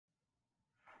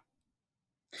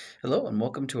Hello and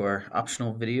welcome to our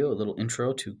optional video, a little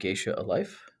intro to Geisha A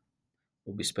Life.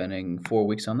 We'll be spending 4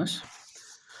 weeks on this.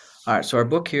 All right, so our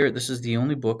book here, this is the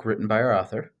only book written by our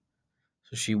author.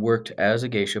 So she worked as a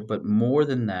geisha, but more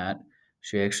than that,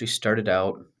 she actually started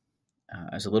out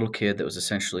as a little kid that was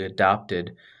essentially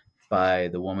adopted by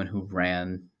the woman who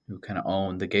kind of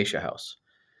owned the geisha house.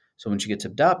 So when she gets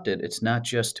adopted, it's not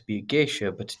just to be a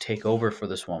geisha, but to take over for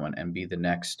this woman and be the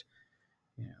next,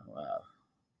 you know, uh,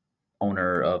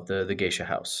 owner of the geisha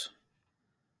house.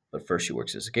 But first, she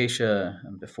works as a geisha,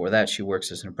 and before that, she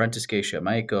works as an apprentice geisha at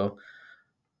Maiko.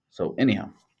 So,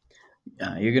 anyhow,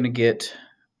 you're going to get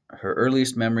her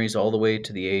earliest memories all the way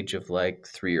to the age of like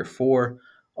 3 or 4,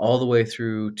 all the way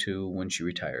through to when she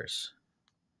retires.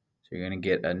 So, you're going to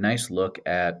get a nice look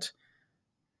at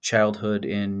childhood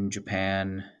in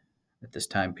Japan at this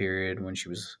time period when she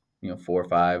was, 4 or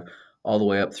 5, all the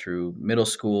way up through middle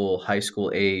school, high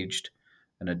school aged,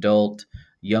 an adult,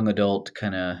 young adult,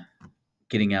 kind of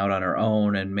getting out on her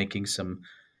own and making some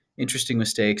interesting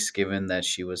mistakes given that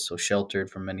she was so sheltered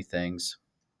from many things.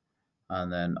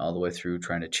 And then all the way through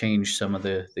trying to change some of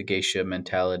the geisha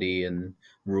mentality and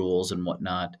rules and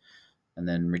whatnot, and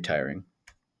then retiring.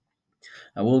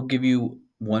 I will give you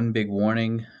one big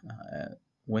warning.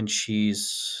 When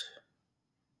she's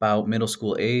about middle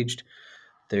school aged,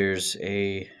 there's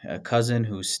a cousin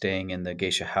who's staying in the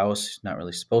geisha house. He's not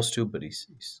really supposed to, but he's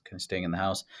kind of staying in the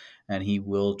house, and he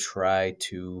will try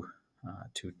to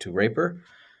rape her.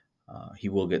 He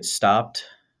will get stopped.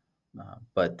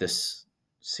 But this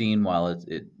scene, while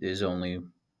it is only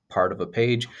part of a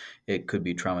page, it could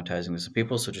be traumatizing to some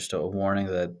people. So just a warning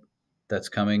that that's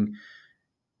coming.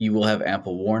 You will have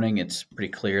ample warning. It's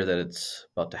pretty clear that it's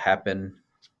about to happen,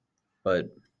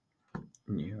 but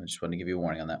I just want to give you a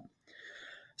warning on that.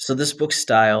 So this book's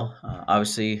style,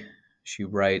 obviously, she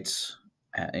writes.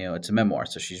 It's a memoir,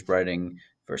 so she's writing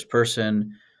first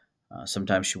person.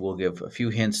 Sometimes she will give a few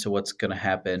hints to what's going to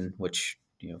happen, which,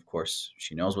 of course,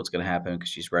 she knows what's going to happen because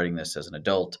she's writing this as an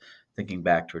adult, thinking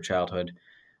back to her childhood.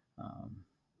 Um,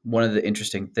 One of the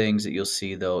interesting things that you'll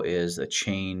see, though, is a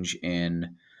change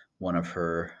in one of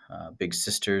her big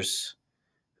sisters,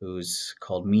 who's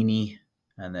called Meanie,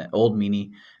 and then old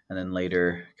Meanie, and then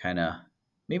later kind of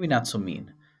maybe not so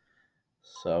mean.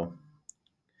 So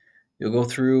you'll go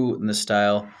through in this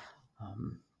style.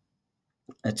 Um,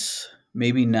 it's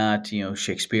maybe not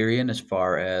Shakespearean as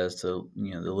far as the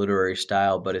literary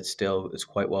style, but it's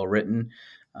quite well written.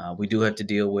 We do have to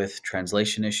deal with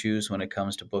translation issues when it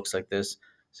comes to books like this,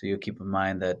 so you'll keep in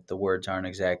mind that the words aren't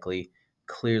exactly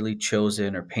clearly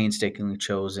chosen or painstakingly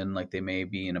chosen like they may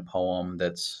be in a poem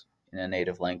that's in a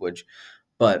native language,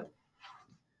 but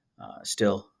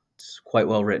still it's quite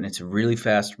well written. It's a really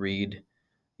fast read.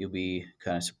 You'll be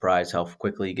kind of surprised how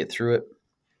quickly you get through it.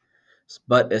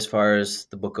 But as far as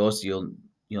the book goes, you'll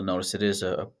notice it is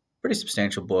a pretty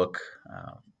substantial book.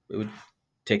 It would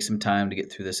take some time to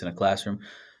get through this in a classroom.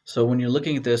 So when you're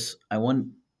looking at this, I want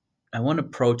to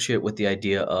approach it with the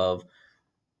idea of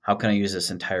how can I use this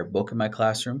entire book in my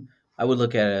classroom. I would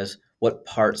look at it as what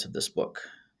parts of this book,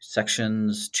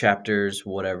 sections, chapters,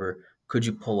 whatever, could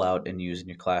you pull out and use in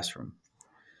your classroom.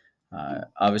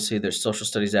 Obviously, there's social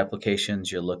studies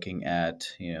applications. You're looking at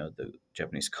the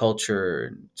Japanese culture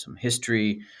and some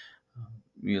history.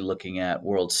 You're looking at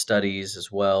world studies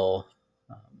as well.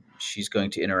 She's going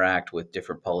to interact with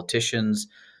different politicians,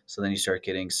 so then you start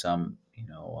getting some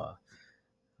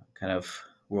kind of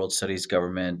world studies,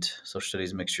 government, social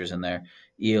studies mixtures in there.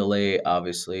 ELA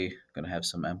obviously going to have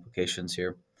some implications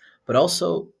here, but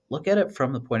also look at it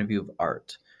from the point of view of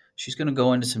art. She's going to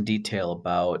go into some detail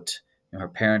about her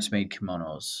parents made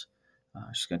kimonos.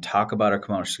 She's going to talk about her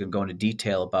kimonos. She's going to go into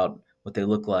detail about what they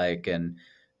look like and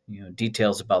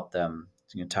details about them.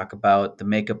 She's going to talk about the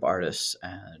makeup artists,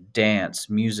 dance,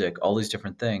 music, all these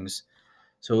different things.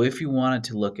 So if you wanted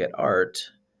to look at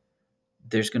art,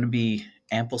 there's going to be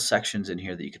ample sections in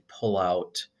here that you could pull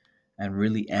out and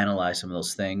really analyze some of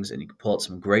those things. And you can pull out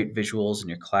some great visuals in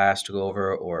your class to go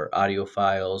over or audio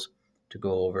files to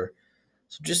go over.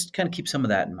 So just kind of keep some of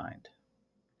that in mind.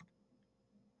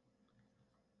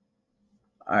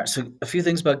 All right, so a few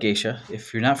things about geisha.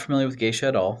 If you're not familiar with geisha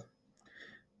at all,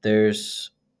 there's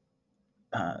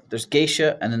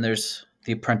geisha, and then there's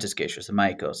the apprentice geishas, the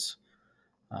maikos,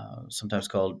 sometimes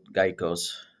called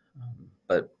gaikos,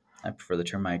 but I prefer the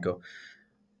term maiko.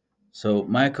 So,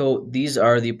 Mayako, these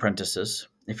are the apprentices.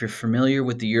 If you're familiar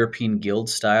with the European guild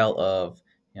style of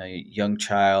young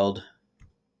child,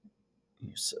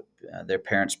 their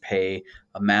parents pay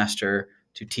a master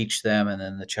to teach them, and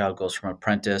then the child goes from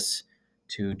apprentice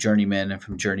to journeyman, and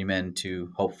from journeyman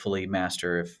to hopefully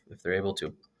master if they're able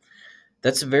to.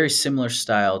 That's a very similar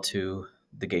style to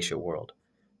the geisha world.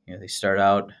 They start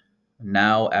out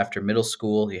now after middle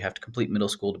school. You have to complete middle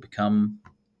school to become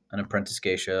an apprentice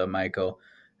geisha, a maiko,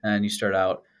 and you start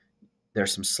out.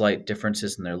 There's some slight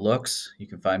differences in their looks. You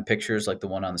can find pictures like the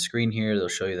one on the screen here. They'll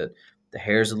show you that the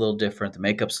hair's a little different, the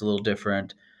makeup's a little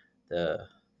different, the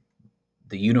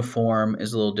the uniform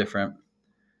is a little different.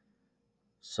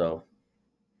 So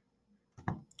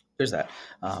there's that.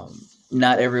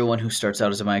 Not everyone who starts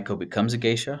out as a maiko becomes a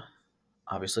geisha,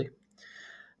 obviously,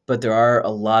 but there are a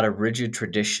lot of rigid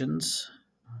traditions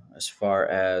as far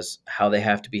as how they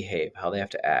have to behave, how they have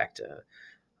to act,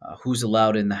 who's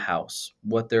allowed in the house,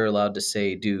 what they're allowed to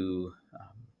say, do,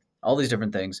 all these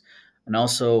different things, and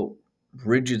also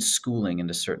rigid schooling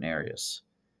into certain areas.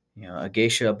 A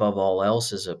geisha, above all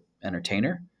else, is a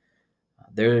entertainer.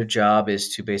 Their job is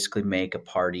to basically make a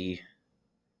party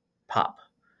pop.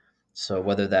 So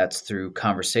whether that's through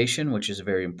conversation, which is a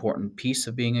very important piece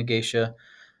of being a geisha,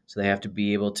 so they have to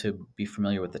be able to be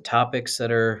familiar with the topics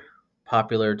that are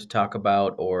popular to talk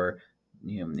about, or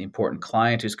the important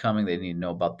client who's coming, they need to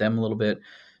know about them a little bit.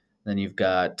 Then you've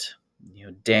got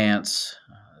dance,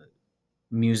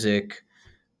 music,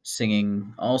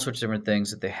 singing, all sorts of different things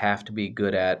that they have to be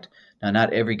good at. Now,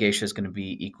 not every geisha is going to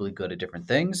be equally good at different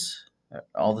things,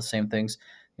 all the same things.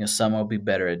 Some will be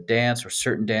better at dance or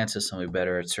certain dances. Some will be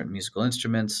better at certain musical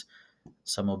instruments.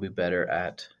 Some will be better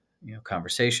at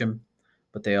conversation.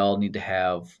 But they all need to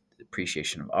have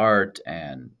appreciation of art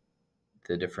and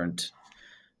the different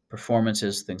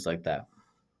performances, things like that.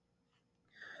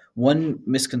 One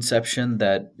misconception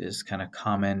that is kind of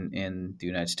common in the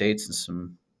United States and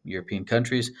some European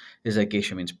countries is that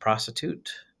geisha means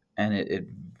prostitute, and it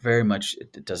very much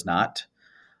it does not.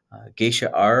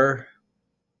 Geisha are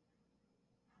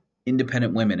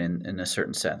independent women in a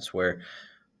certain sense, where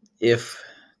if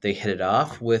they hit it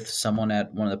off with someone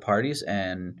at one of the parties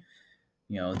and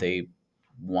they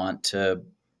want to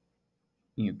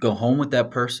go home with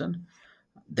that person,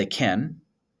 they can.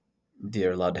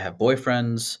 They're allowed to have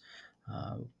boyfriends,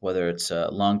 whether it's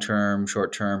long term,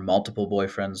 short term, multiple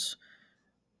boyfriends,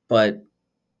 but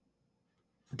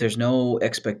there's no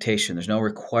expectation, there's no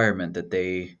requirement that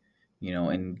they,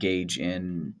 engage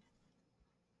in,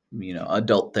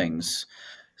 adult things.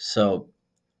 So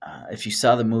if you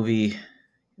saw the movie,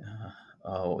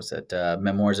 what was that?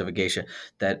 Memoirs of a Geisha,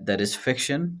 that is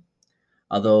fiction.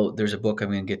 Although there's a book I'm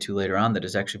going to get to later on that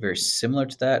is actually very similar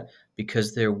to that,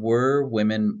 because there were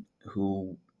women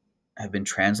who have been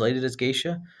translated as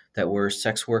geisha that were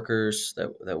sex workers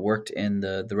that worked in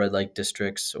the red light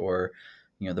districts, or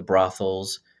the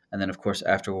brothels. And then of course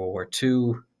after World War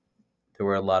II, there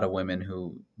were a lot of women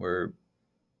who were,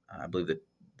 I believe that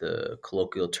the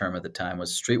colloquial term at the time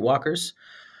was streetwalkers,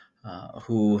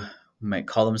 who might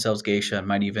call themselves geisha and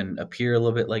might even appear a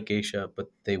little bit like geisha,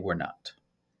 but they were not.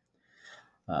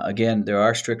 Again, there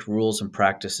are strict rules and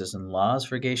practices and laws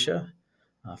for geisha.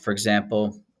 For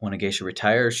example, when a geisha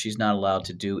retires, she's not allowed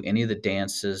to do any of the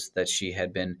dances that she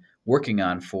had been working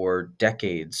on for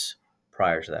decades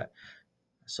prior to that.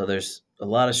 So there's a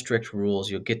lot of strict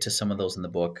rules. You'll get to some of those in the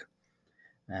book,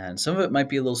 and some of it might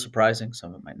be a little surprising,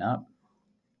 some of it might not.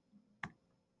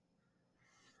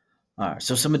 All right,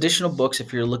 so some additional books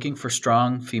if you're looking for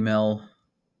strong female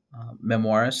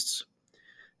memoirists.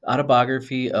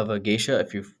 Autobiography of a Geisha.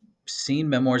 If you've seen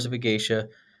Memoirs of a Geisha,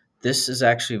 this is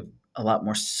actually a lot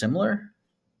more similar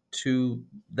to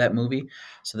that movie.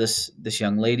 So this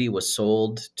young lady was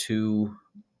sold to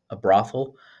a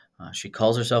brothel. She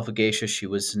calls herself a geisha. She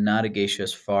was not a geisha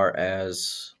as far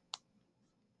as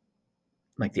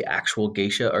like the actual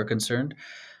geisha are concerned.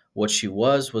 What she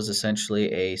was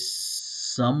essentially a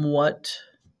somewhat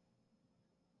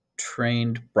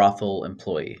trained brothel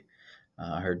employee.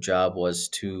 Her job was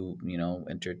to,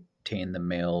 entertain the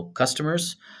male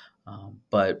customers.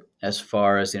 But as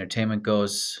far as the entertainment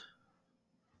goes,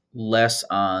 less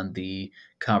on the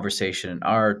conversation and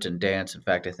art and dance. In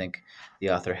fact, I think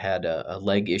the author had a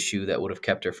leg issue that would have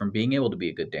kept her from being able to be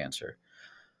a good dancer.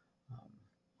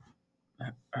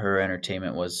 Her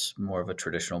entertainment was more of a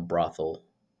traditional brothel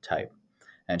type,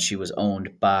 and she was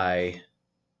owned by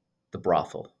the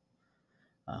brothel.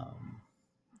 Um,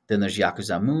 then there's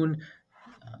Yakuza Moon,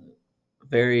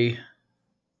 very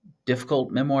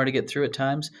difficult memoir to get through at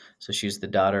times. So she's the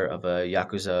daughter of a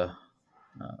Yakuza,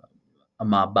 uh, a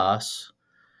mob boss,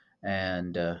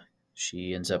 and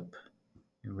she ends up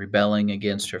rebelling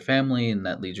against her family, and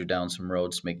that leads her down some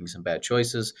roads, making some bad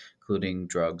choices, including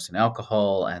drugs and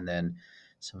alcohol, and then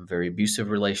some very abusive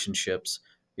relationships.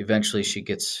 Eventually, she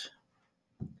gets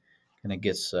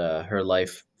her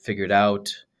life figured out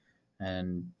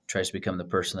and tries to become the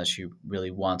person that she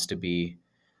really wants to be.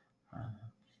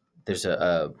 There's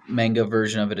a manga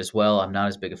version of it as well. I'm not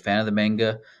as big a fan of the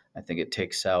manga. I think it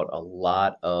takes out a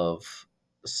lot of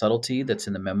subtlety that's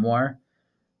in the memoir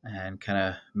and kind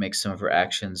of makes some of her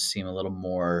actions seem a little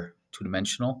more two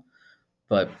dimensional.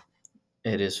 But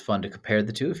it is fun to compare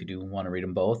the two if you do want to read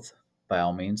them both. By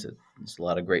all means, there's a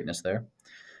lot of greatness there.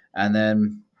 And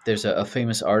then there's a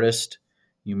famous artist.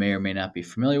 You may or may not be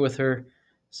familiar with her.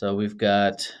 So we've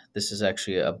got this is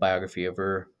actually a biography of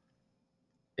her.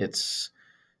 It's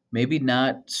maybe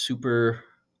not super.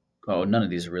 Oh, none of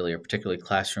these really are particularly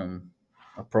classroom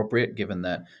appropriate, given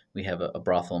that we have a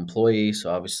brothel employee.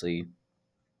 So obviously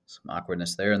some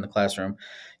awkwardness there in the classroom.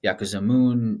 Yakuza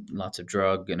Moon, lots of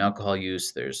drug and alcohol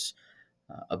use. There's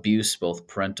abuse, both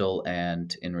parental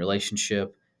and in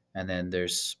relationship. And then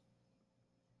there's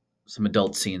some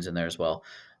adult scenes in there as well,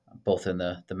 both in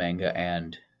the manga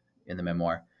and in the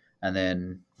memoir. And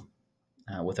then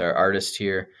with our artist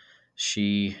here,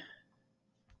 she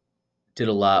did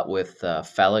a lot with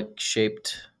phallic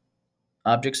shaped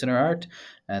objects in her art,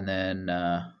 and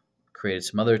then created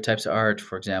some other types of art.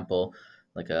 For example,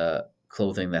 like a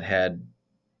clothing that had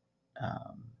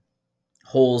um,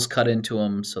 holes cut into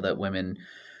them so that women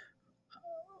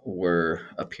were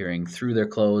appearing through their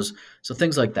clothes. So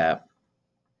things like that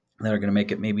that are going to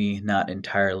make it maybe not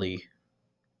entirely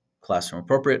classroom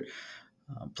appropriate.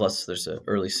 Plus, there's an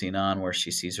early scene on where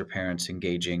she sees her parents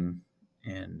engaging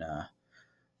in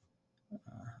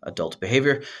adult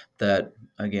behavior that,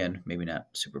 again, maybe not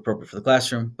super appropriate for the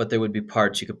classroom, but there would be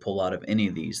parts you could pull out of any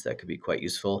of these that could be quite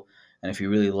useful. And if you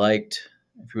really liked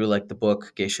the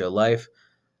book Geisha A Life,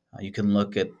 you can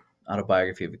look at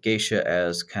Autobiography of a Geisha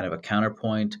as kind of a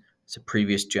counterpoint. It's a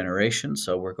previous generation,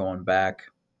 so we're going back,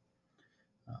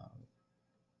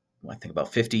 I think,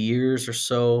 about 50 years or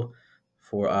so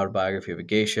for Autobiography of a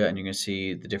Geisha, and you're going to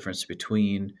see the difference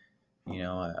between,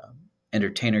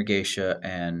 entertainer geisha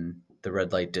and the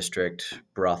red light district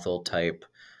brothel type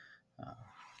uh,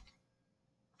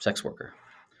 sex worker.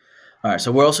 All right,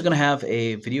 so we're also going to have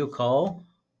a video call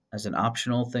as an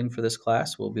optional thing for this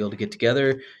class. We'll be able to get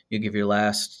together. You give your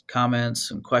last comments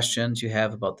and questions you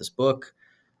have about this book.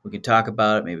 We can talk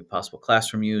about it, maybe possible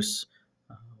classroom use,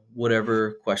 uh,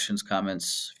 whatever questions,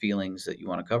 comments, feelings that you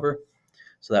want to cover.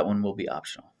 So that one will be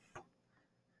optional.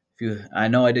 I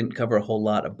know I didn't cover a whole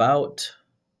lot about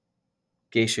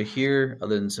geisha here,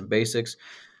 other than some basics.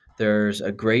 There's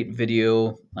a great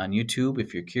video on YouTube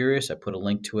if you're curious. I put a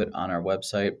link to it on our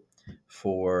website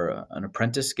for an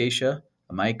apprentice geisha,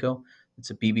 a Maiko. It's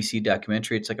a BBC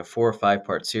documentary. It's like a 4 or 5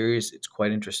 part series. It's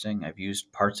quite interesting. I've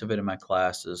used parts of it in my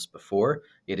classes before.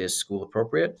 It is school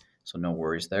appropriate, so no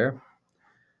worries there.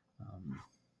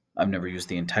 I've never used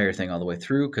the entire thing all the way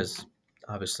through because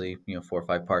obviously, 4 or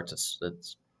 5 parts,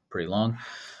 it's pretty long.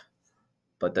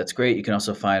 But that's great. You can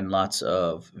also find lots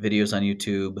of videos on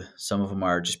YouTube. Some of them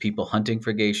are just people hunting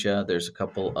for geisha. There's a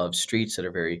couple of streets that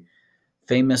are very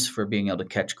famous for being able to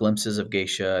catch glimpses of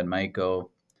geisha and maiko.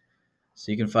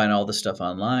 So you can find all this stuff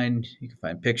online. You can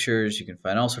find pictures. You can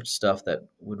find all sorts of stuff that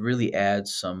would really add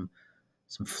some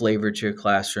flavor to your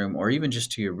classroom or even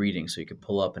just to your reading, so you can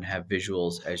pull up and have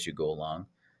visuals as you go along.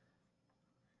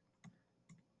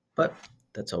 But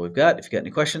that's all we've got. If you got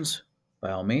any questions,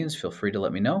 by all means, feel free to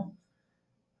let me know.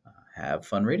 Have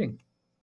fun reading.